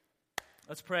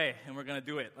Let's pray, and we're going to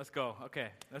do it. Let's go. Okay,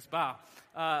 let's bow.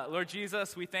 Lord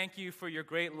Jesus, we thank you for your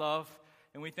great love,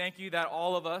 and we thank you that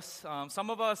all of us, some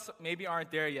of us maybe aren't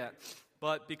there yet,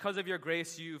 but because of your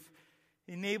grace, you've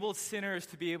enabled sinners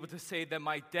to be able to say that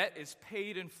my debt is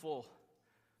paid in full.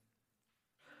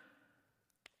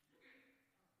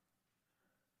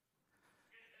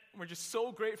 We're just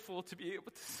so grateful to be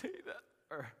able to say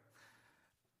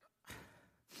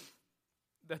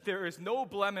that there is no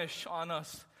blemish on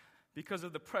us because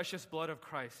of the precious blood of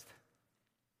Christ.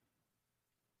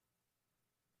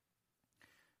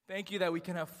 Thank you that we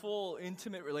can have full,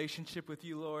 intimate relationship with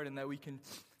you, Lord, and that we can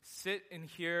sit in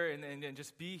here and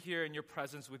just be here in your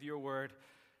presence with your word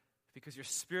because your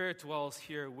Spirit dwells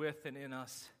here with and in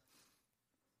us.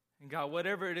 And God,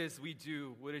 whatever it is we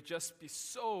do, would it just be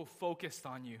so focused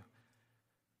on you?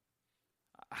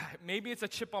 Maybe it's a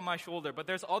chip on my shoulder, but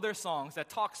there's other songs that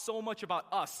talk so much about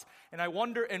us,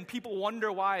 and people wonder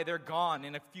why they're gone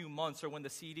in a few months or when the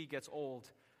CD gets old.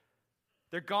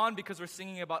 They're gone because we're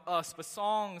singing about us, but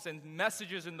songs and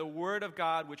messages in the Word of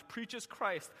God, which preaches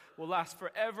Christ, will last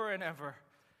forever and ever.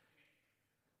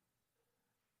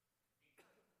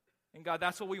 And God,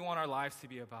 that's what we want our lives to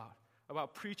be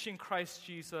about preaching Christ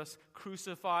Jesus,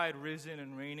 crucified, risen,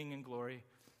 and reigning in glory.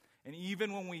 And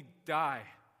even when we die,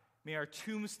 may our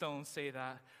tombstones say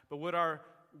that, but would our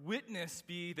witness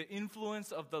be the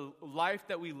influence of the life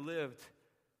that we lived,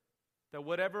 that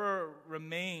whatever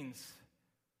remains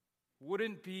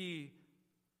wouldn't be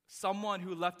someone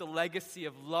who left a legacy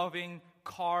of loving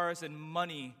cars and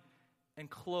money and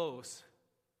clothes,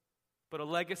 but a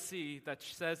legacy that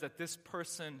says that this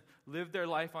person lived their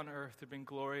life on earth to bring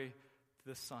glory to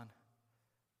the Son.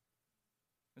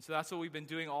 And so that's what we've been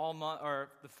doing all month, or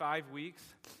the 5 weeks.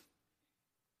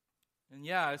 And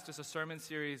yeah, it's just a sermon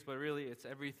series, but really it's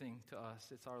everything to us.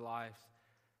 It's our lives.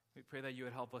 We pray that you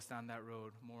would help us down that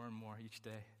road more and more each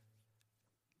day.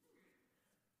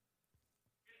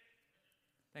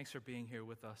 Thanks for being here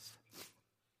with us.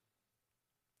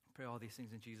 I pray all these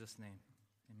things in Jesus' name.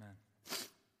 Amen.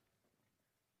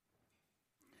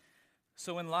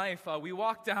 So in life, we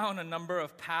walk down a number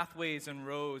of pathways and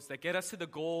roads that get us to the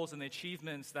goals and the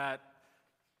achievements that,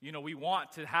 we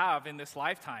want to have in this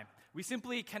lifetime. We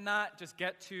simply cannot just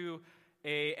get to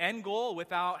an end goal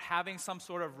without having some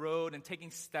sort of road and taking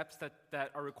steps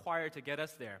that are required to get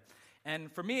us there.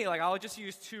 And for me, I'll just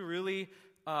use two really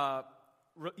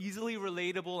easily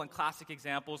relatable and classic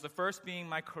examples. The first being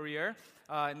my career,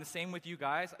 and the same with you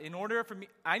guys. In order for me,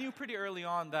 I knew pretty early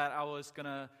on that I was going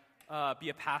to be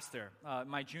a pastor.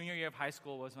 My junior year of high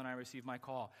school was when I received my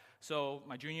call. So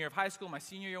my junior year of high school, my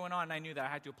senior year went on, and I knew that I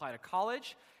had to apply to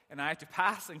college, and I had to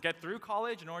pass and get through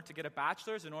college in order to get a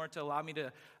bachelor's, in order to allow me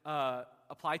to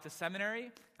apply to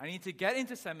seminary. I needed to get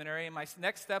into seminary, and my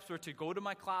next steps were to go to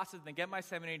my classes and then get my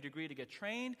seminary degree to get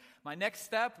trained. My next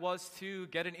step was to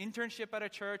get an internship at a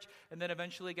church and then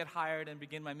eventually get hired and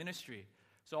begin my ministry.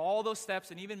 So all those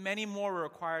steps and even many more were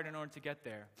required in order to get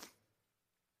there.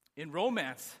 In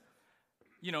romance,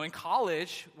 in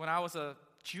college, when I was a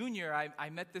junior, I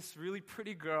met this really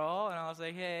pretty girl, and I was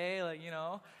like, hey,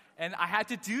 and I had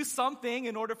to do something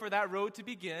in order for that road to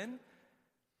begin.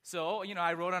 So,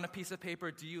 I wrote on a piece of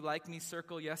paper, do you like me,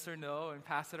 circle yes or no, and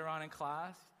pass it around in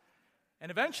class.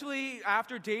 And eventually,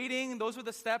 after dating, those were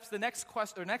the steps. The next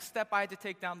step I had to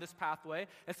take down this pathway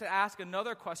is to ask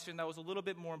another question that was a little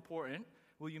bit more important.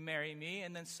 Will you marry me?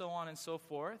 And then so on and so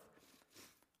forth.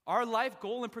 Our life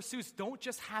goal and pursuits don't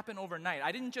just happen overnight.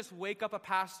 I didn't just wake up a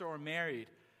pastor or married.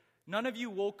 None of you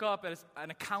woke up as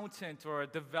an accountant or a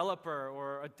developer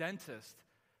or a dentist.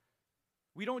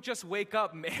 We don't just wake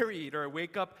up married or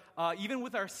wake up, even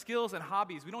with our skills and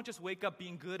hobbies, we don't just wake up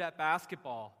being good at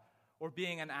basketball or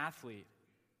being an athlete.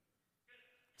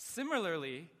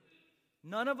 Similarly,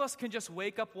 none of us can just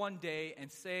wake up one day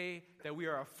and say that we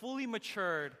are a fully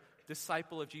matured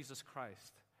disciple of Jesus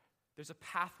Christ. There's a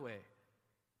pathway.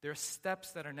 There are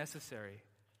steps that are necessary.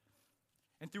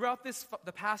 And throughout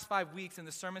the past 5 weeks in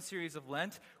the sermon series of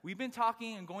Lent, we've been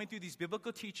talking and going through these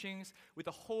biblical teachings with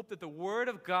the hope that the Word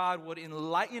of God would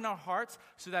enlighten our hearts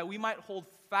so that we might hold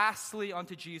fastly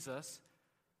unto Jesus,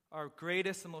 our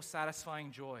greatest and most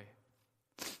satisfying joy.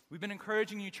 We've been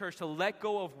encouraging you, church, to let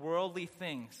go of worldly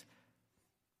things.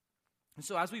 And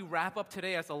so as we wrap up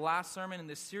today as the last sermon in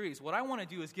this series, what I want to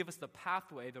do is give us the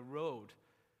pathway, the road.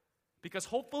 Because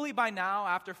hopefully by now,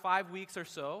 after 5 weeks or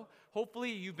so,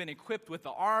 hopefully you've been equipped with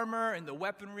the armor and the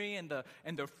weaponry and the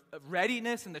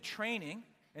readiness and the training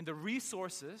and the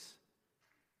resources.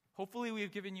 Hopefully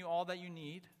we've given you all that you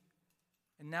need.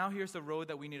 And now here's the road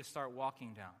that we need to start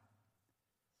walking down.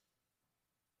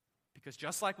 Because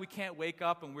just like we can't wake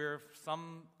up and we're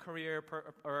some career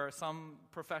or some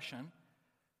profession,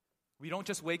 we don't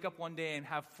just wake up one day and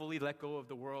have fully let go of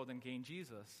the world and gain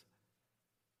Jesus.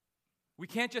 We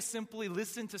can't just simply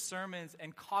listen to sermons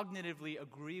and cognitively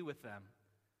agree with them.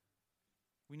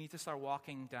 We need to start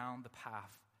walking down the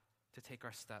path to take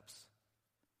our steps.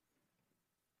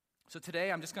 So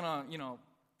today I'm just going to,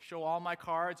 show all my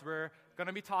cards. We're going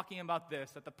to be talking about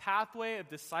this, that the pathway of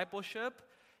discipleship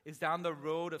is down the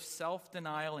road of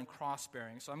self-denial and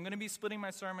cross-bearing. So I'm going to be splitting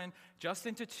my sermon just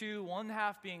into two, one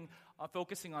half being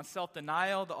focusing on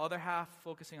self-denial, the other half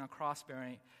focusing on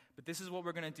cross-bearing. But this is what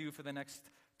we're going to do for the next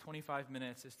 25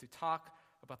 minutes, is to talk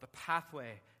about the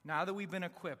pathway. Now that we've been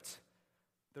equipped,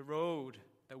 the road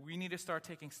that we need to start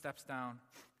taking steps down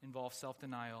involves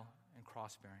self-denial and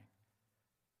cross-bearing.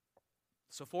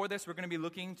 So for this, we're going to be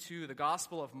looking to the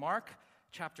Gospel of Mark,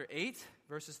 chapter 8,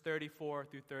 verses 34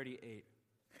 through 38.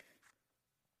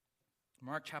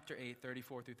 Mark chapter 8,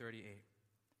 34 through 38.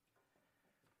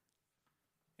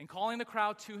 And calling the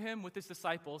crowd to him with his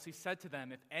disciples, he said to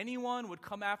them, "If anyone would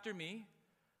come after me,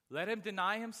 let him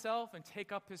deny himself and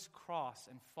take up his cross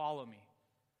and follow me.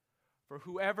 For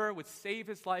whoever would save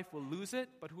his life will lose it,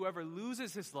 but whoever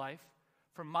loses his life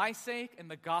for my sake and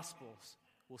the gospel's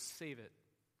will save it.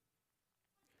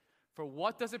 For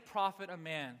what does it profit a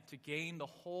man to gain the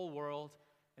whole world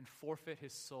and forfeit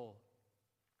his soul?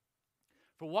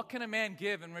 For what can a man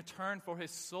give in return for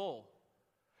his soul?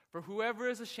 For whoever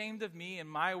is ashamed of me and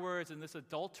my words in this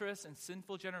adulterous and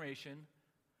sinful generation,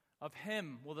 of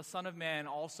him will the Son of Man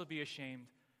also be ashamed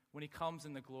when he comes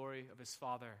in the glory of his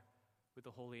Father with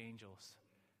the holy angels."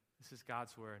 This is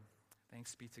God's word.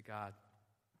 Thanks be to God.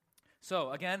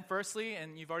 So again, firstly,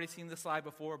 and you've already seen this slide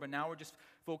before, but now we're just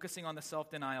focusing on the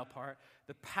self-denial part.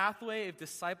 The pathway of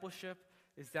discipleship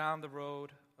is down the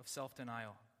road of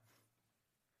self-denial.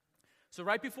 So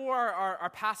right before our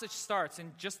passage starts,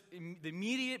 in just in the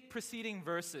immediate preceding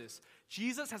verses,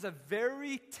 Jesus has a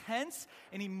very tense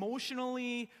and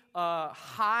emotionally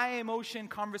high emotion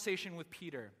conversation with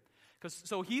Peter.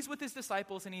 So he's with his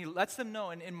disciples and he lets them know,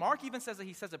 and Mark even says that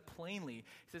he says it plainly.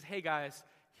 He says, "Hey guys,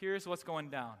 here's what's going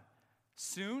down.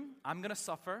 Soon I'm going to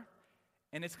suffer,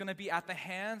 and it's going to be at the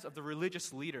hands of the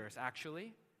religious leaders,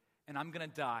 actually, and I'm going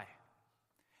to die."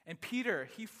 And Peter,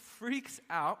 he freaks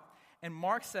out. And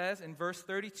Mark says in verse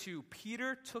 32,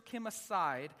 Peter took him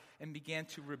aside and began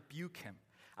to rebuke him.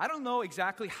 I don't know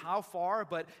exactly how far,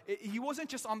 but he wasn't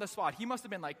just on the spot. He must have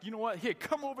been like, "You know what? Here,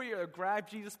 come over here," grab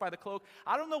Jesus by the cloak.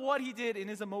 I don't know what he did in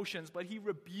his emotions, but he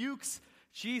rebukes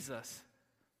Jesus.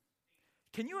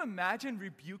 Can you imagine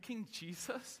rebuking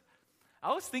Jesus?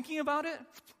 I was thinking about it.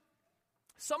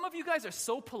 Some of you guys are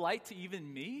so polite to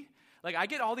even me. Like, I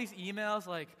get all these emails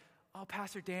like, "Oh,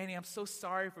 Pastor Danny, I'm so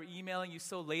sorry for emailing you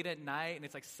so late at night," and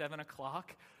it's like 7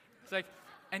 o'clock. It's like,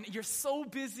 "And you're so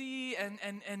busy, and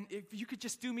if you could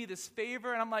just do me this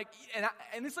favor," and I'm like,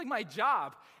 and it's like my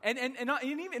job. And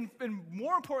even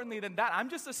more importantly than that, I'm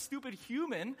just a stupid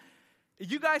human.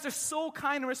 You guys are so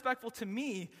kind and respectful to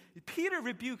me. Peter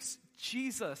rebukes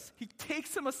Jesus. He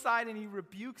takes him aside and he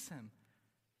rebukes him.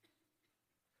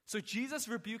 So Jesus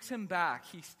rebukes him back.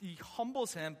 He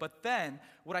humbles him, but then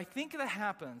what I think that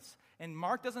happens, and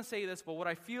Mark doesn't say this, but what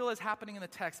I feel is happening in the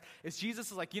text is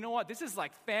Jesus is like, "You know what? This is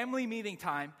like family meeting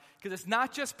time, because it's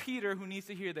not just Peter who needs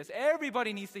to hear this.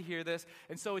 Everybody needs to hear this."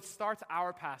 And so it starts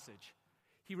our passage.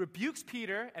 He rebukes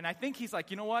Peter, and I think he's like,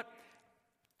 "You know what?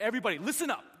 Everybody, listen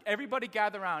up. Everybody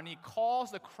gather around." And he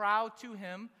calls the crowd to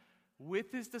him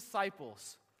with his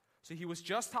disciples. So he was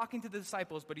just talking to the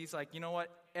disciples, but he's like, "You know what?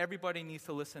 Everybody needs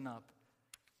to listen up."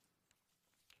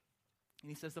 And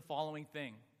he says the following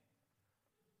thing: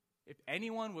 "If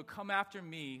anyone would come after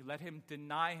me, let him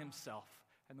deny himself."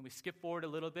 And then we skip forward a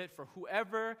little bit. "For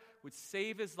whoever would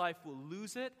save his life will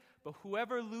lose it, but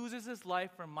whoever loses his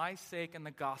life for my sake and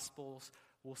the gospel's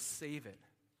will save it."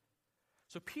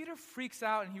 So Peter freaks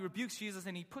out and he rebukes Jesus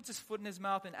and he puts his foot in his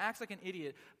mouth and acts like an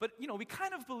idiot. But, we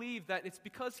kind of believe that it's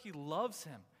because he loves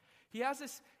him. He has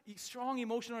this strong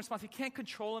emotional response. He can't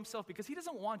control himself because he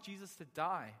doesn't want Jesus to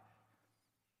die.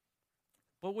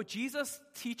 But what Jesus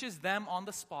teaches them on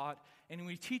the spot, and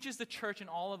what he teaches the church and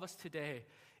all of us today,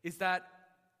 is that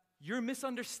you're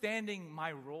misunderstanding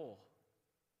my role.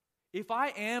 If I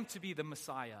am to be the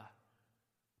Messiah,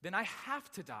 then I have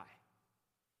to die.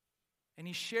 And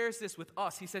he shares this with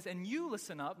us. He says, "And you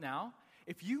listen up now.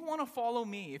 If you want to follow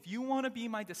me, if you want to be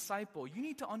my disciple, you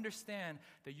need to understand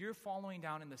that you're following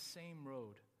down in the same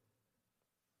road.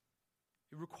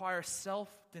 It requires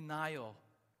self-denial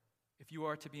if you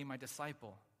are to be my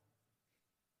disciple.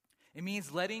 It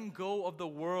means letting go of the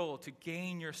world to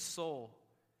gain your soul.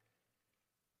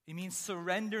 It means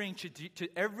surrendering to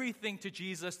everything to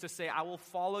Jesus to say, I will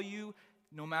follow you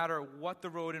no matter what the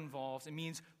road involves. It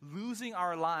means losing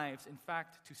our lives, in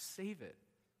fact, to save it.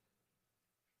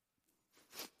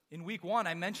 In week 1,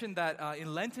 I mentioned that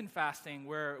in Lenten fasting,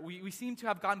 where we seem to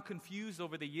have gotten confused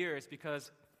over the years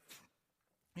because,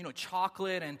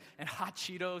 chocolate and hot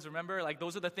Cheetos, remember? Like,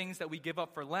 those are the things that we give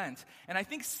up for Lent. And I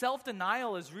think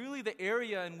self-denial is really the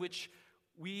area in which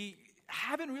we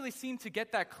haven't really seemed to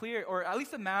get that clear, or at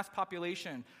least the mass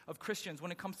population of Christians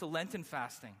when it comes to Lenten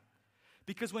fasting.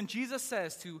 Because when Jesus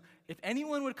says if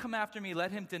anyone would come after me,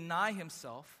 let him deny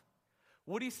himself,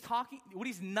 what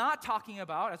he's not talking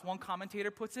about, as one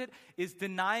commentator puts it, is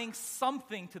denying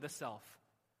something to the self.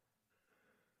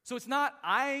 So it's not,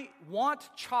 I want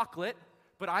chocolate,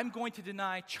 but I'm going to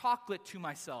deny chocolate to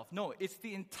myself. No, it's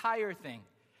the entire thing.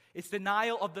 It's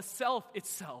denial of the self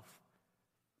itself.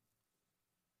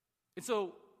 And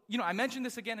so, I mentioned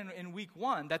this again in week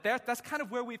 1, that's kind of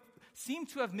where we seem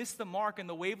to have missed the mark, and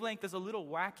the wavelength is a little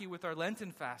wacky with our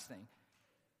Lenten fasting.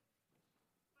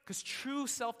 Because true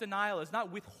self-denial is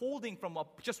not withholding from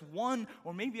just one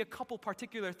or maybe a couple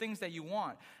particular things that you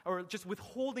want, or just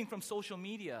withholding from social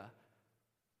media.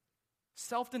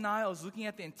 Self-denial is looking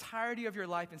at the entirety of your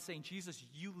life and saying, Jesus,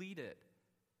 you lead it.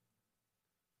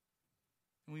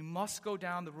 And we must go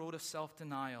down the road of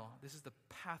self-denial. This is the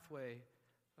pathway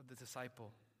of the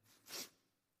disciple.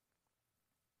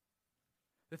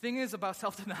 The thing is about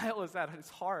self-denial is that it's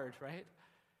hard, right?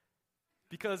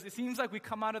 Because it seems like we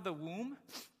come out of the womb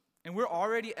and we're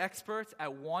already experts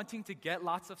at wanting to get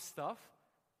lots of stuff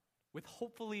with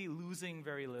hopefully losing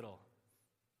very little.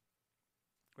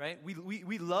 Right?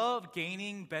 We love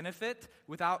gaining benefit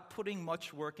without putting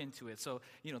much work into it. So,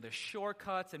 there's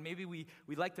shortcuts, and maybe we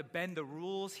like to bend the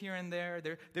rules here and there.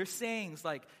 There's sayings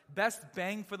like, best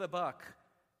bang for the buck.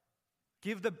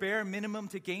 Give the bare minimum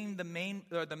to gain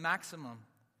the maximum.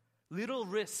 Little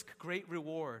risk, great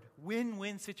reward.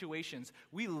 Win-win situations.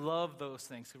 We love those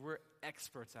things because we're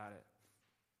experts at it.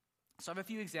 So I have a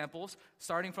few examples,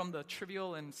 starting from the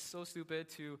trivial and so stupid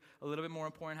to a little bit more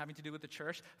important, having to do with the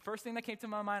church. First thing that came to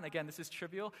my mind, again, this is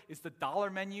trivial, is the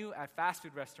dollar menu at fast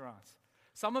food restaurants.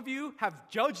 Some of you have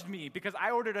judged me because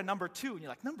I ordered a number 2, and you're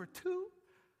like, number 2?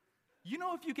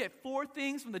 If you get 4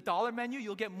 things from the dollar menu,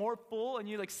 you'll get more full, and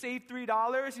you save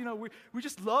 $3. We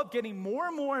just love getting more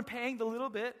and more and paying the little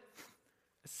bit.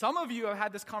 Some of you I've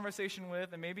had this conversation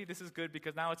with, and maybe this is good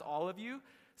because now it's all of you.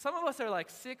 Some of us are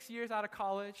 6 years out of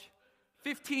college,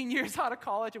 15 years out of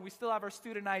college, and we still have our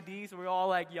student IDs, and we're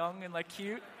all young and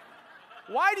cute.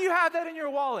 Why do you have that in your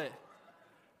wallet?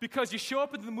 Because you show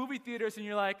up at the movie theaters and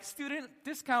you're like, student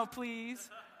discount, please.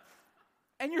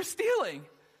 And you're stealing.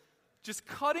 Just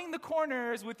cutting the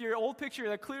corners with your old picture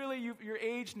that clearly you're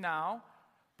aged now,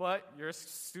 but your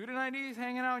student ID is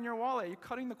hanging out in your wallet. You're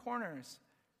cutting the corners.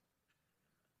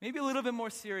 Maybe a little bit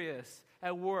more serious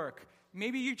at work.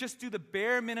 Maybe you just do the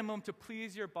bare minimum to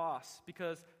please your boss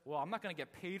because, I'm not going to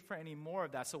get paid for any more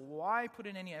of that, so why put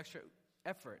in any extra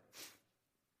effort?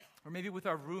 Or maybe with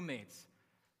our roommates.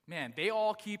 Man, they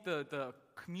all keep the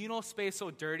communal space so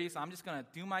dirty, so I'm just going to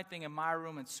do my thing in my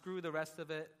room and screw the rest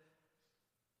of it.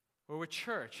 Or with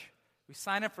church. We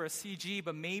sign up for a CG,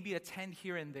 but maybe attend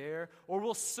here and there. Or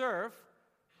we'll serve,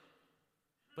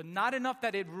 but not enough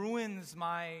that it ruins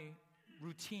my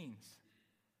routines.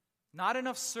 Not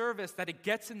enough service that it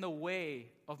gets in the way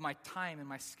of my time and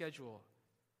my schedule.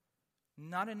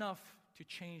 Not enough to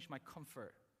change my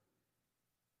comfort.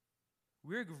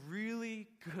 We're really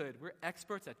good. We're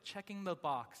experts at checking the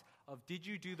box of did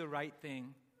you do the right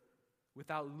thing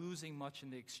without losing much in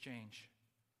the exchange.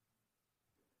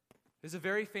 There's a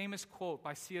very famous quote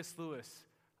by C.S. Lewis.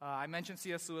 I mentioned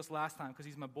C.S. Lewis last time because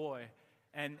he's my boy.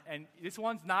 And this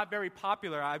one's not very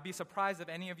popular. I'd be surprised if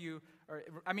any of you,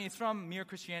 it's from Mere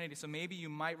Christianity, so maybe you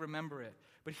might remember it.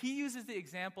 But he uses the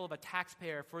example of a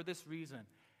taxpayer for this reason.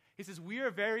 He says, we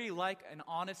are very like an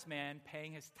honest man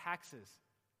paying his taxes.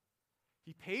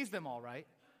 He pays them all right,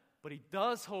 but he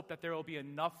does hope that there will be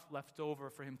enough left over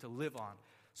for him to live on.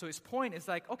 So his point is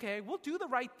okay, we'll do the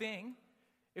right thing.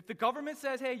 If the government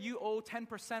says, hey, you owe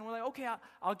 10%, we're like, okay,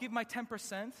 I'll give my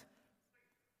 10%.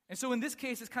 And so in this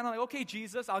case, it's kind of okay,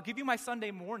 Jesus, I'll give you my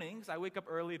Sunday mornings. I wake up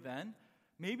early then.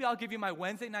 Maybe I'll give you my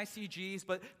Wednesday night CGs,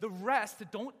 but the rest,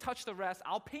 don't touch the rest.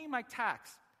 I'll pay my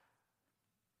tax.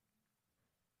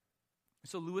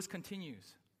 So Lewis continues.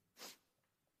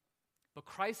 But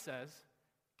Christ says,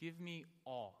 give me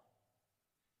all.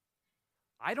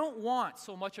 I don't want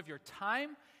so much of your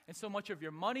time and so much of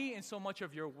your money and so much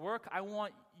of your work. I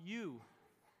want you.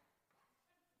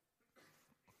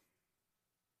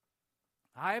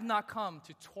 I have not come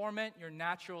to torment your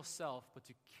natural self, but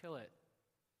to kill it.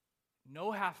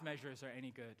 No half measures are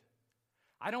any good.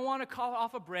 I don't want to cut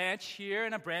off a branch here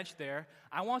and a branch there.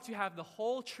 I want to have the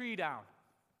whole tree down.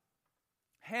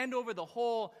 Hand over the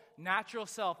whole natural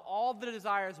self, all the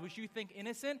desires which you think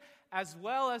innocent, as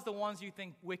well as the ones you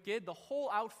think wicked, the whole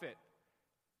outfit.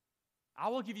 I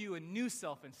will give you a new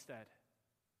self instead.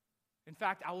 In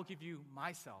fact, I will give you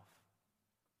myself.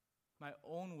 My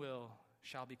own will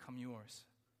shall become yours.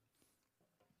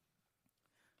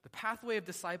 The pathway of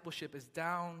discipleship is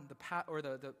down the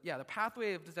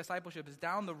pathway of discipleship is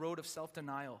down the road of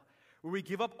self-denial, where we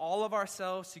give up all of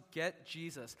ourselves to get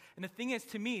Jesus. And the thing is,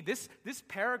 to me, this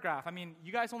paragraph, I mean,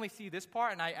 you guys only see this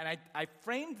part, and I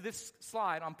framed this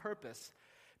slide on purpose,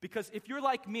 because if you're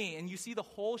like me and you see the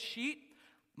whole sheet,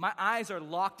 my eyes are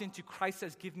locked into Christ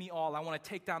says, give me all. I want to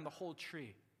take down the whole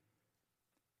tree.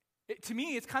 To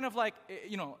me, it's kind of like,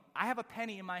 I have a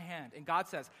penny in my hand, and God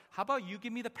says, how about you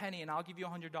give me the penny and I'll give you a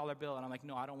 $100 bill? And I'm like,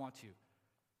 no, I don't want to.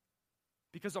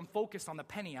 Because I'm focused on the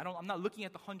penny. I'm not looking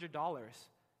at the $100.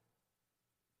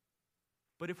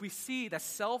 But if we see that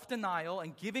self-denial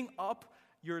and giving up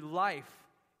your life,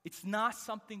 it's not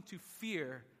something to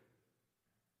fear,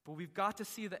 but we've got to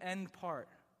see the end part.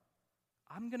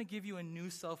 I'm going to give you a new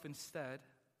self instead.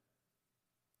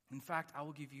 In fact, I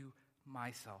will give you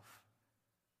myself.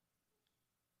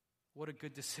 What a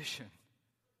good decision.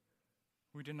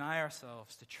 We deny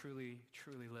ourselves to truly,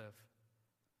 truly live.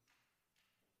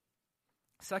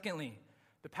 Secondly,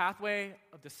 the pathway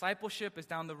of discipleship is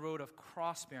down the road of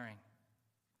cross-bearing.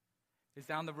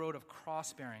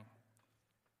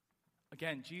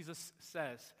 Again, Jesus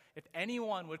says, if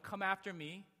anyone would come after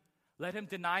me, let him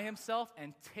deny himself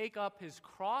and take up his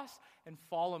cross and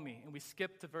follow me. And we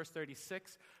skip to verse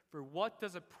 36. For what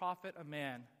does it profit a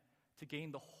man to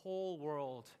gain the whole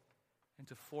world and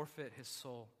to forfeit his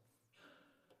soul?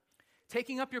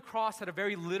 Taking up your cross had a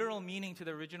very literal meaning to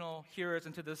the original hearers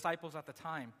and to the disciples at the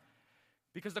time.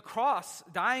 Because the cross,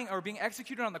 dying or being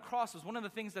executed on the cross, was one of the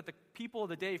things that the people of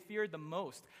the day feared the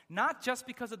most. Not just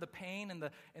because of the pain and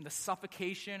the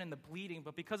suffocation and the bleeding,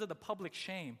 but because of the public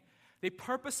shame.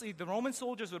 The Roman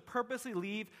soldiers would purposely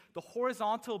leave the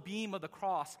horizontal beam of the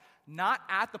cross not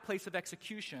at the place of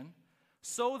execution,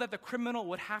 so that the criminal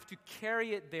would have to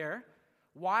carry it there,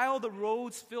 while the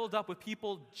roads filled up with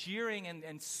people jeering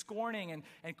and scorning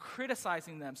and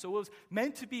criticizing them. So it was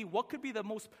meant to be what could be the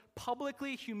most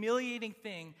publicly humiliating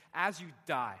thing as you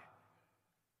die.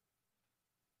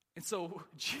 And so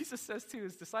Jesus says to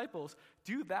his disciples,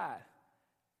 do that.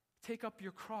 Take up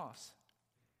your cross.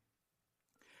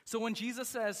 So when Jesus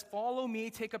says, follow me,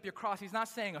 take up your cross, he's not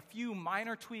saying a few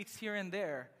minor tweaks here and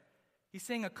there. He's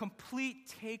saying a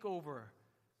complete takeover.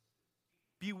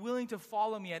 Be willing to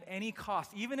follow me at any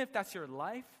cost, even if that's your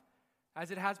life,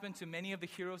 as it has been to many of the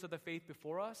heroes of the faith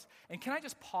before us. And can I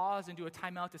just pause and do a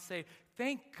timeout to say,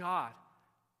 thank God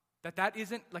that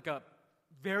isn't like a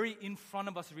very in front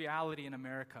of us reality in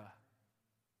America.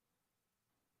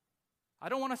 I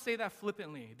don't want to say that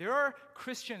flippantly. There are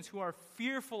Christians who are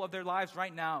fearful of their lives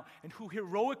right now and who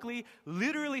heroically,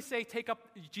 literally say,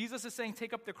 Jesus is saying,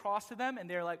 take up the cross to them, and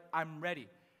they're like, I'm ready.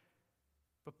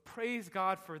 But praise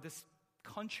God for this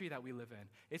country that we live in.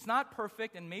 It's not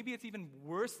perfect, and maybe it's even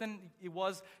worse than it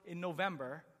was in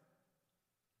November.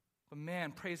 But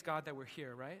man, praise God that we're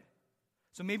here, right?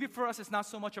 So maybe for us, it's not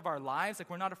so much of our lives, like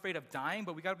we're not afraid of dying,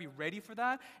 but we got to be ready for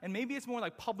that. And maybe it's more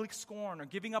like public scorn or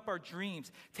giving up our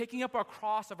dreams, taking up our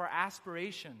cross of our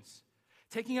aspirations,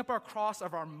 taking up our cross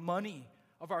of our money,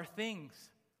 of our things,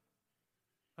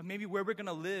 of maybe where we're going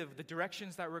to live, the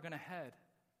directions that we're going to head.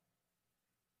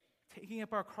 Taking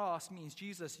up our cross means,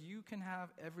 Jesus, you can have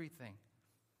everything.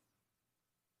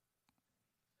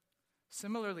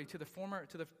 Similarly to the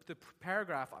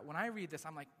paragraph, when I read this,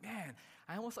 I'm like, man,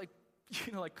 I almost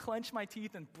clench my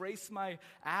teeth and brace my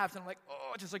abs, and I'm like,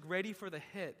 just like ready for the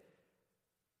hit.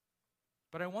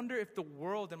 But I wonder if the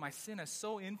world and my sin has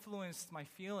so influenced my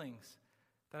feelings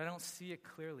that I don't see it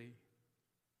clearly.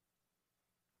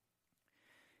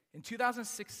 In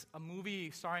 2006, a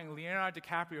movie starring Leonardo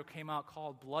DiCaprio came out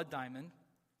called Blood Diamond.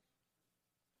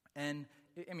 And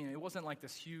it wasn't like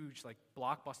this huge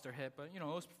blockbuster hit, but it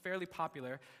was fairly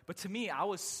popular. But to me, I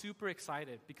was super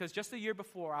excited because just the year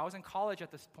before, I was in college at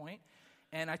this point,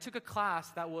 and I took a class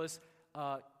that was,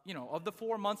 of the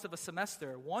 4 months of a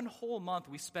semester, one whole month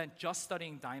we spent just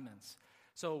studying diamonds.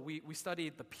 So we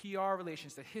studied the PR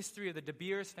relations, the history of the De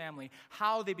Beers family,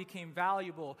 how they became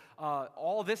valuable,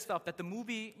 all this stuff that the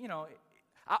movie,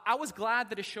 I was glad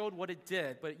that it showed what it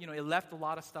did, but, it left a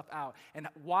lot of stuff out. And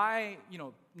why,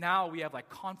 now we have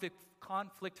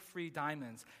conflict-free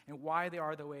diamonds and why they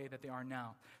are the way that they are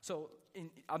now. So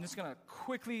I'm just going to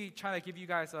quickly try to give you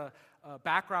guys a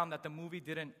background that the movie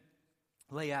didn't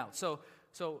lay out. So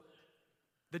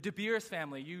the De Beers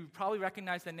family, you probably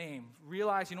recognize the name,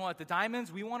 realize, you know what, the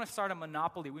diamonds, we want to start a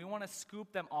monopoly. We want to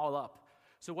scoop them all up.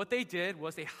 So what they did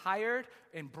was they hired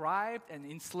and bribed and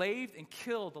enslaved and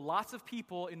killed lots of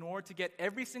people in order to get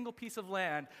every single piece of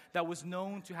land that was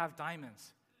known to have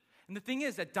diamonds. And the thing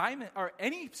is that diamond or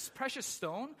any precious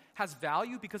stone has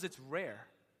value because it's rare.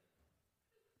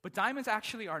 But diamonds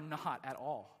actually are not at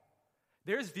all.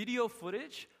 There's video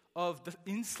footage of the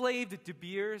enslaved De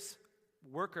Beers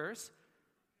workers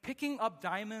picking up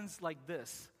diamonds like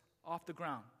this off the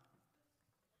ground.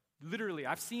 Literally,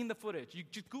 I've seen the footage. You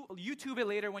just YouTube it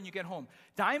later when you get home.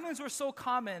 Diamonds were so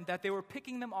common that they were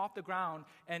picking them off the ground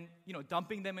and,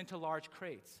 dumping them into large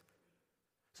crates.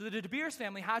 So the De Beers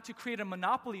family had to create a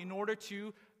monopoly in order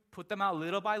to put them out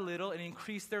little by little and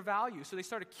increase their value. So they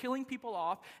started killing people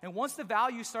off, and once the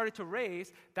value started to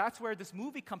raise, that's where this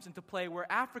movie comes into play,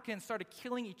 where Africans started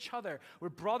killing each other, where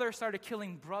brother started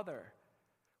killing brother,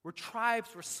 where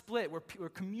tribes were split, where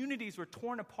communities were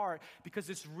torn apart because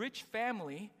this rich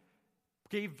family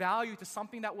gave value to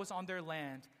something that was on their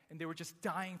land, and they were just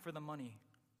dying for the money.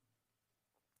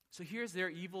 So here's their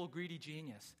evil, greedy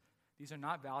genius. These are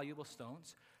not valuable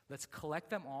stones. Let's collect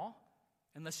them all,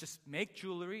 and let's just make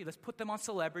jewelry. Let's put them on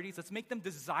celebrities. Let's make them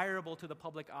desirable to the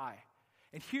public eye.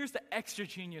 And here's the extra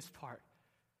genius part.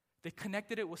 They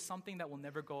connected it with something that will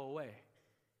never go away.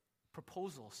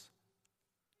 Proposals.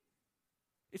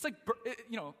 It's like,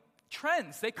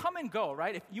 trends, they come and go,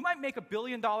 right? If you might make $1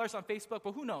 billion on Facebook,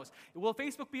 but who knows? Will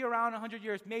Facebook be around 100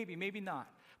 years? Maybe, maybe not.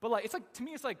 But to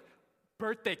me, it's like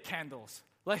birthday candles.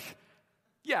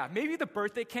 Yeah, maybe the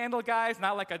birthday candle guy is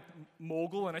not like a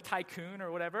mogul and a tycoon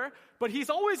or whatever, but he's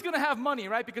always going to have money,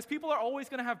 right? Because people are always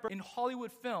going to have, in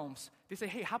Hollywood films, they say,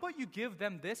 hey, how about you give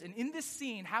them this? And in this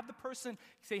scene, have the person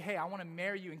say, hey, I want to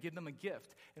marry you, and give them a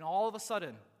gift. And all of a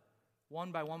sudden,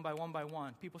 one by one by one by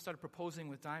one, people started proposing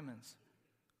with diamonds.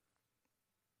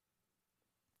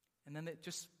 And then it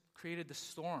just created the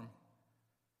storm.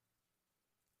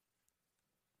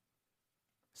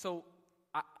 So,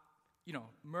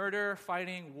 murder,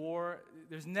 fighting, war,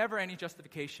 there's never any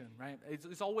justification, right?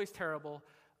 It's always terrible.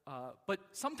 But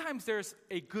sometimes there's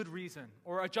a good reason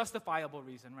or a justifiable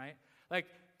reason, right? Like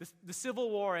the Civil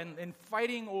War and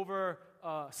fighting over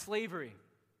slavery.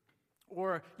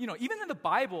 Or, even in the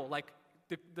Bible,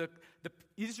 the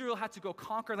Israel had to go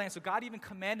conquer land, so God even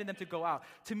commanded them to go out.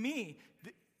 To me,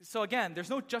 so again, there's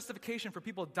no justification for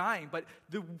people dying, but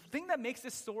the thing that makes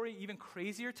this story even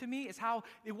crazier to me is how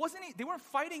they weren't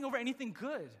fighting over anything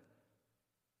good.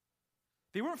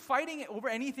 They weren't fighting over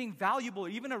anything valuable,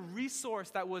 even a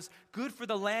resource that was good for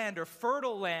the land or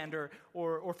fertile land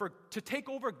or to take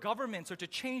over governments or to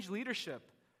change leadership.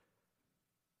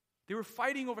 They were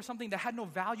fighting over something that had no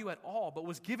value at all, but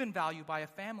was given value by a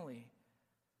family.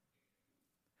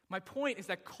 My point is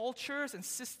that cultures and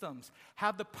systems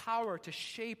have the power to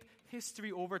shape history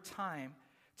over time,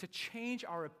 to change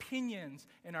our opinions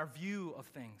and our view of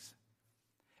things.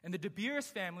 And the De Beers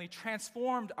family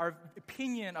transformed our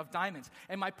opinion of diamonds.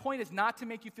 And my point is not to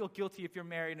make you feel guilty if you're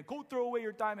married and go throw away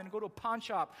your diamond and go to a pawn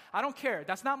shop. I don't care.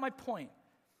 That's not my point.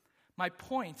 My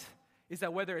point is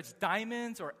that whether it's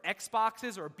diamonds or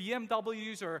Xboxes or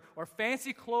BMWs or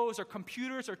fancy clothes or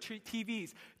computers or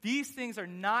TVs, these things are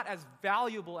not as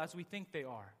valuable as we think they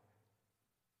are.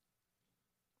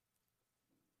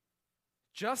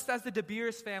 Just as the De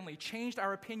Beers family changed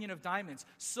our opinion of diamonds,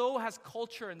 so has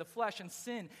culture and the flesh and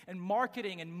sin and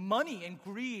marketing and money and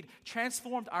greed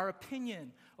transformed our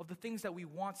opinion of the things that we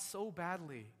want so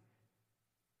badly.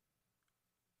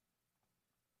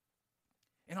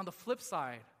 And on the flip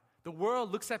side, the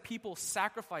world looks at people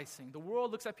sacrificing. The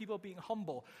world looks at people being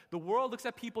humble. The world looks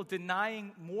at people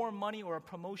denying more money or a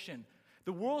promotion.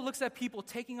 The world looks at people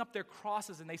taking up their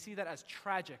crosses, and they see that as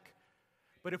tragic.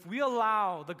 But if we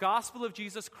allow the gospel of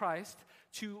Jesus Christ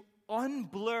to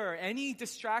unblur any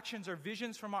distractions or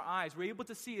visions from our eyes, we're able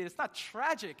to see it. It's not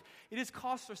tragic. It is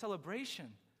cause for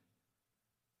celebration.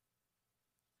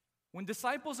 When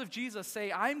disciples of Jesus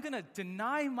say, I'm going to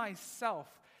deny myself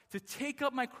to take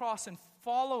up my cross and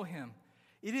follow him,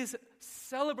 it is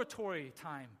celebratory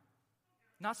time,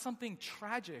 not something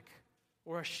tragic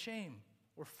or a shame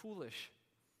or foolish.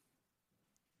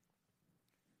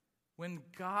 When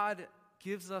God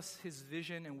gives us his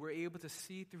vision and we're able to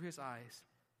see through his eyes,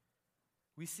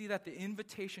 we see that the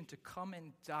invitation to come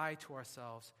and die to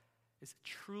ourselves is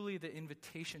truly the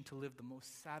invitation to live the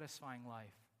most satisfying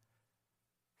life.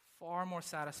 Far more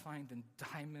satisfying than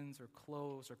diamonds or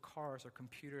clothes or cars or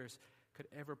computers could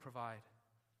ever provide.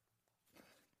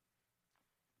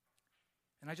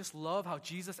 And I just love how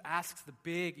Jesus asks the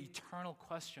big eternal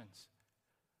questions.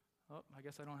 Oh, I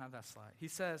guess I don't have that slide. He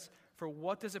says, "For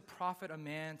what does it profit a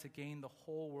man to gain the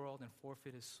whole world and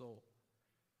forfeit his soul?"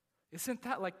 Isn't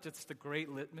that like just the great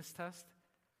litmus test?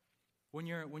 When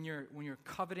you're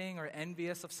coveting or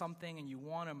envious of something and you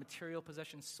want a material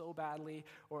possession so badly,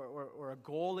 or a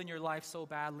goal in your life so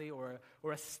badly, or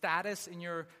a status in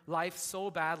your life so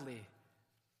badly,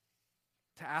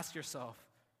 to ask yourself,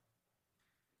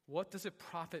 what does it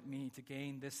profit me to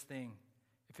gain this thing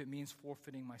if it means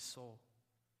forfeiting my soul?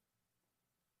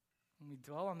 When we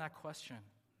dwell on that question,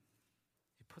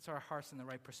 it puts our hearts in the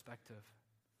right perspective.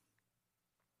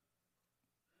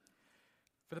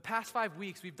 For the past 5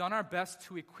 weeks, we've done our best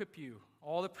to equip you,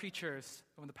 all the preachers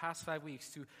over the past 5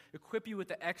 weeks, to equip you with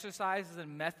the exercises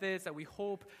and methods that we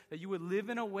hope that you would live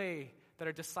in a way that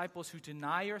are disciples who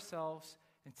deny yourselves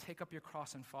and take up your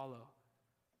cross and follow.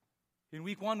 In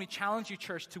week 1, we challenge you,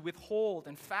 church, to withhold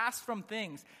and fast from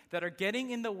things that are getting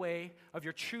in the way of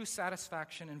your true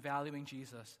satisfaction in valuing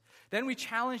Jesus. Then we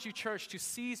challenge you, church, to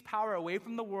seize power away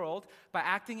from the world by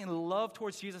acting in love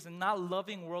towards Jesus and not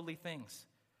loving worldly things.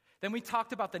 Then we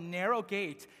talked about the narrow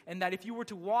gate, and that if you were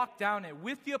to walk down it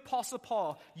with the Apostle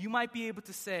Paul, you might be able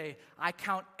to say, "I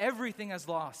count everything as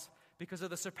loss because of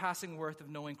the surpassing worth of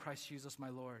knowing Christ Jesus my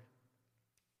Lord."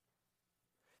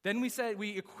 Then we said,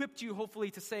 we equipped you hopefully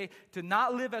to say, to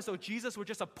not live as though Jesus were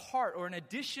just a part or an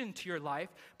addition to your life,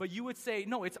 but you would say,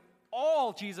 no, it's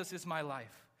all Jesus is my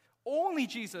life. Only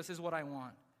Jesus is what I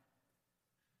want.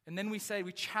 And then we said,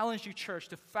 we challenged you, church,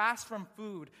 to fast from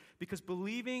food because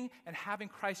believing and having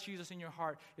Christ Jesus in your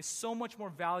heart is so much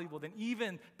more valuable than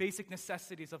even basic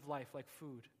necessities of life like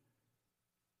food.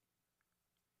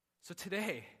 So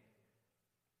today,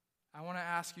 I want to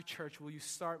ask you, church, will you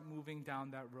start moving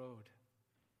down that road?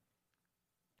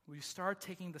 Will you start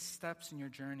taking the steps in your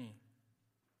journey?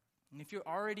 And if you're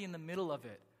already in the middle of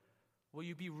it, will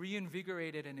you be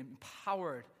reinvigorated and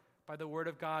empowered by the Word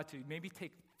of God to maybe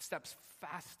take steps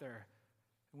faster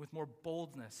and with more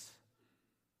boldness?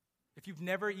 If you've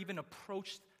never even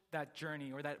approached that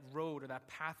journey or that road or that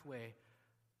pathway,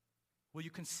 will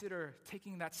you consider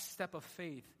taking that step of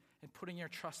faith and putting your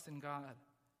trust in God?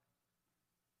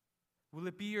 Will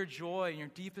it be your joy and your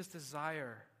deepest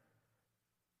desire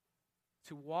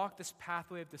to walk this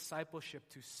pathway of discipleship,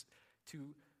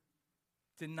 to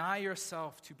deny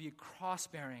yourself, to be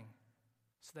cross-bearing,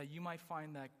 so that you might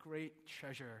find that great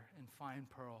treasure and fine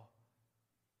pearl?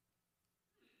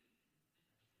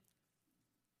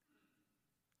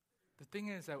 The thing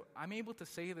is that I'm able to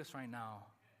say this right now,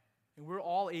 and we're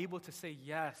all able to say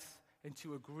yes and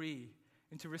to agree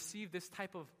and to receive this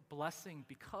type of blessing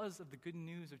because of the good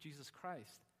news of Jesus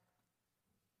Christ.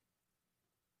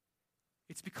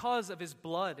 It's because of His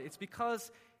blood. It's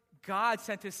because God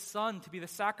sent His Son to be the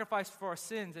sacrifice for our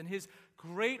sins and His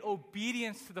great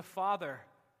obedience to the Father.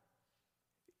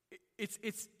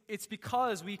 It's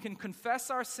because we can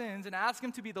confess our sins and ask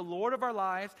Him to be the Lord of our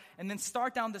lives and then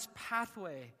start down this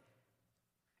pathway.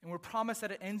 And we're promised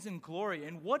that it ends in glory.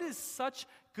 And what is such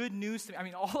good news to me? I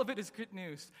mean, all of it is good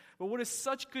news. But what is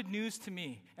such good news to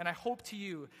me, and I hope to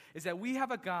you, is that we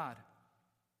have a God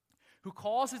who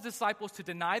calls His disciples to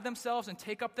deny themselves and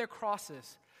take up their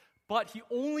crosses, but He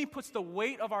only puts the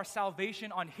weight of our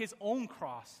salvation on His own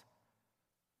cross.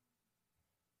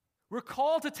 We're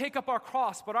called to take up our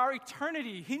cross, but our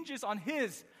eternity hinges on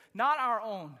His, not our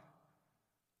own.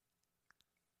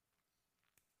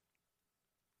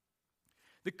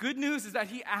 The good news is that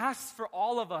He asks for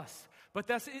all of us, but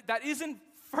that isn't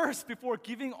first before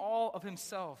giving all of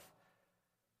Himself.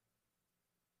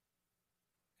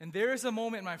 And there is a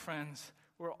moment, my friends,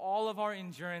 where all of our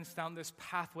endurance down this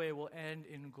pathway will end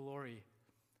in glory.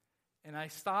 And I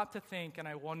stop to think and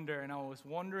I wonder, and I was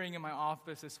wondering in my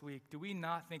office this week, do we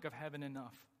not think of heaven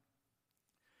enough?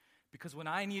 Because when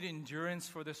I need endurance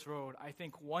for this road, I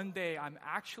think one day I'm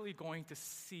actually going to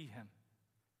see Him.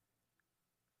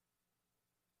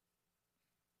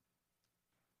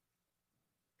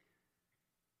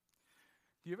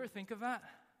 Do you ever think of that?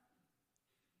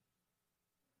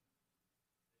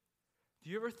 Do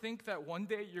you ever think that one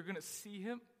day you're going to see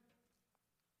Him?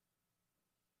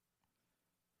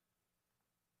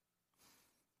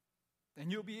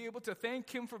 And you'll be able to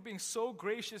thank Him for being so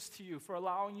gracious to you, for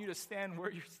allowing you to stand where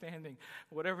you're standing,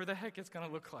 whatever the heck it's going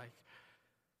to look like.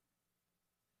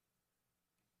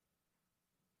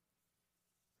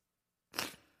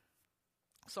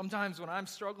 Sometimes when I'm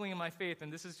struggling in my faith,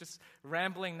 and this is just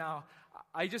rambling now,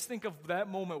 I just think of that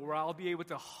moment where I'll be able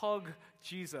to hug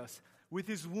Jesus with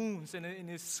His wounds and in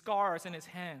His scars and His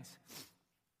hands.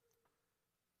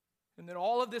 And then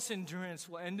all of this endurance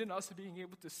will end in us being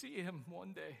able to see Him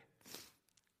one day.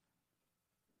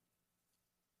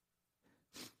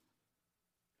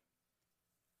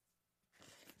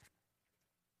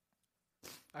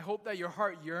 I hope that your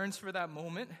heart yearns for that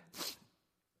moment.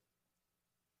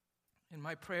 And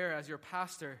my prayer as your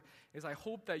pastor is I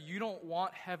hope that you don't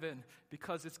want heaven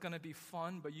because it's going to be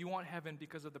fun, but you want heaven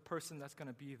because of the person that's going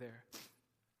to be there.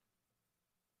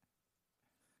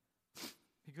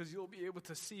 Because you'll be able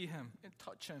to see him and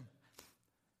touch him.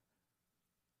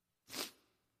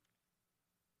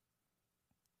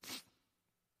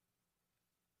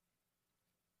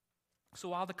 So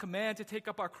while the command to take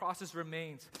up our crosses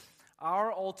remains,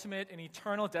 our ultimate and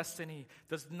eternal destiny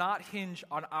does not hinge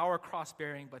on our cross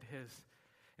bearing, but his.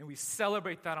 And we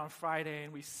celebrate that on Friday,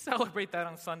 and we celebrate that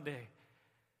on Sunday.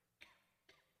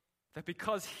 That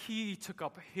because he took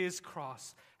up his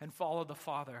cross and followed the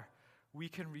Father, we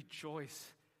can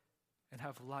rejoice and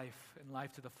have life, and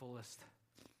life to the fullest.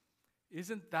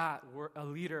 Isn't that a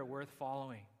leader worth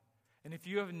following? And if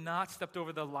you have not stepped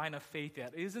over the line of faith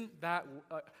yet, isn't that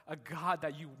a God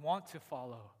that you want to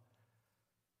follow?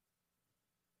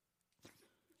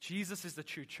 Jesus is the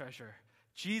true treasure.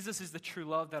 Jesus is the true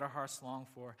love that our hearts long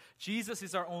for. Jesus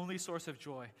is our only source of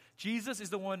joy. Jesus is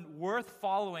the one worth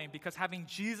following because having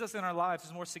Jesus in our lives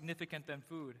is more significant than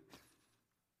food.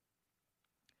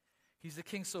 He's the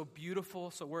King so beautiful,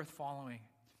 so worth following.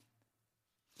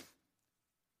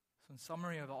 So in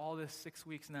summary of all this 6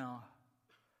 weeks now,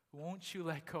 won't you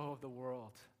let go of the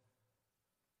world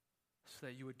so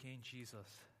that you would gain Jesus?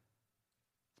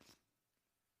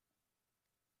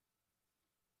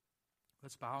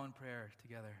 Let's bow in prayer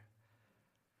together.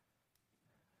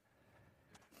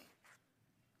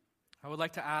 I would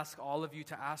like to ask all of you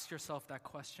to ask yourself that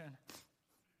question.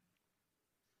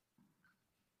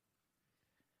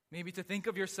 Maybe to think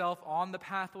of yourself on the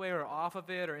pathway or off of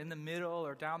it or in the middle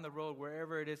or down the road,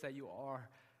 wherever it is that you are,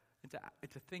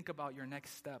 and to think about your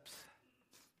next steps.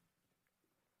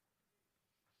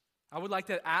 I would like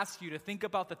to ask you to think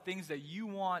about the things that you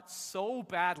want so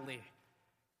badly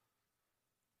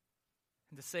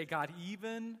and to say, God,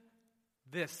 even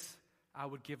this I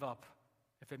would give up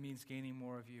if it means gaining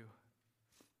more of you.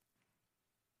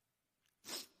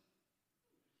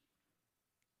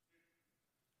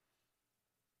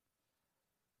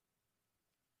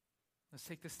 Let's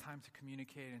take this time to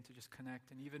communicate and to just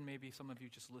connect, and even maybe some of you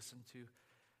just listen to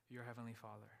your Heavenly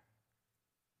Father.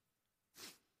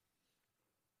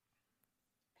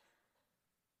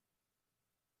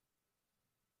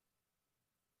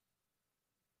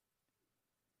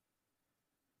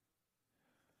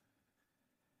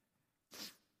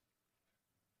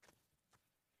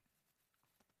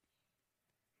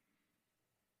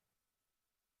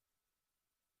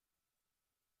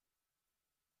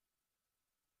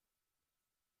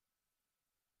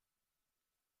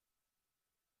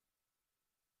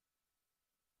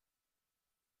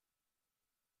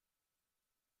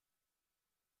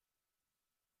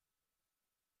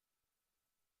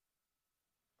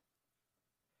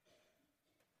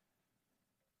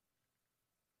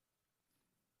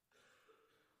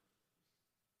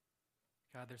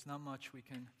 God, there's not much we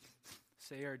can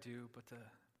say or do but to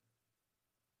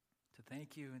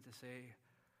thank you and to say,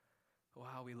 oh,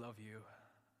 how we love you.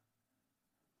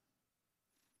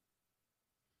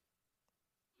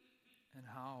 And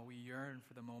how we yearn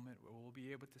for the moment where we'll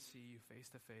be able to see you face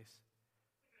to face.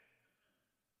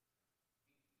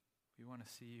 We want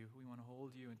to see you. We want to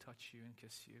hold you and touch you and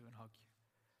kiss you and hug you.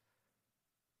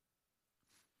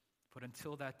 But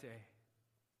until that day,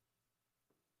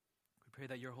 we pray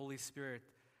that your Holy Spirit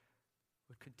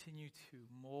would continue to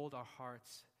mold our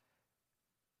hearts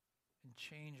and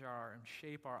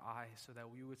shape our eyes so that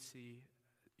we would see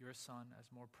your Son as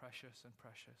more precious and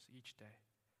precious each day.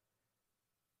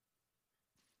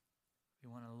 We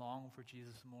want to long for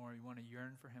Jesus more. We want to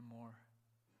yearn for him more.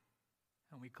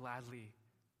 And we gladly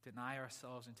deny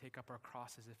ourselves and take up our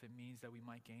crosses if it means that we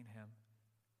might gain him.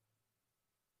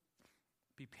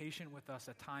 Be patient with us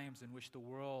at times in which the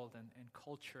world and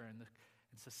culture and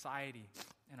society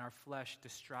and our flesh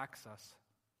distracts us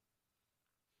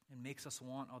and makes us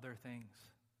want other things.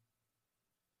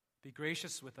 Be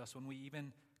gracious with us when we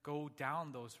even go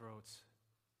down those roads.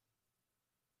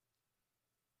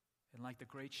 And like the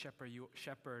great shepherd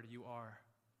you are,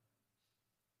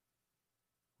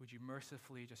 would you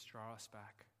mercifully just draw us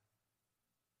back?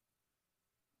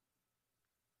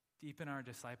 Deepen our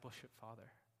discipleship, Father.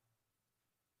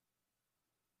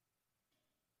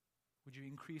 Would you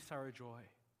increase our joy?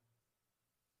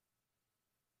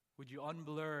 Would you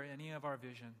unblur any of our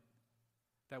vision,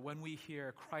 that when we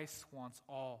hear Christ wants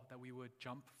all, that we would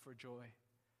jump for joy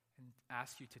and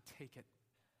ask you to take it?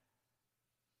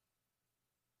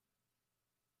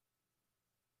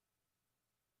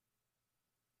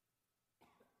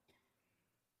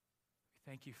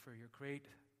 We thank you for your great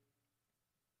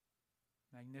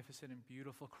magnificent and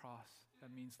beautiful cross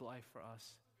that means life for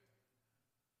us.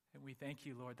 And we thank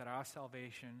you, Lord, that our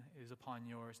salvation is upon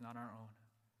yours, not our own.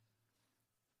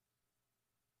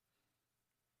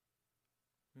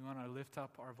 We want to lift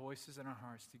up our voices and our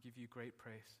hearts to give you great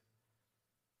praise.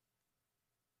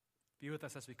 Be with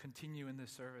us as we continue in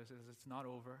this service, as it's not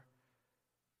over,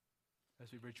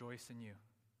 as we rejoice in you.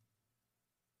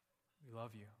 We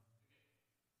love you.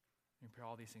 We pray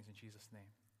all these things in Jesus' name.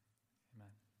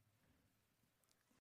 Amen.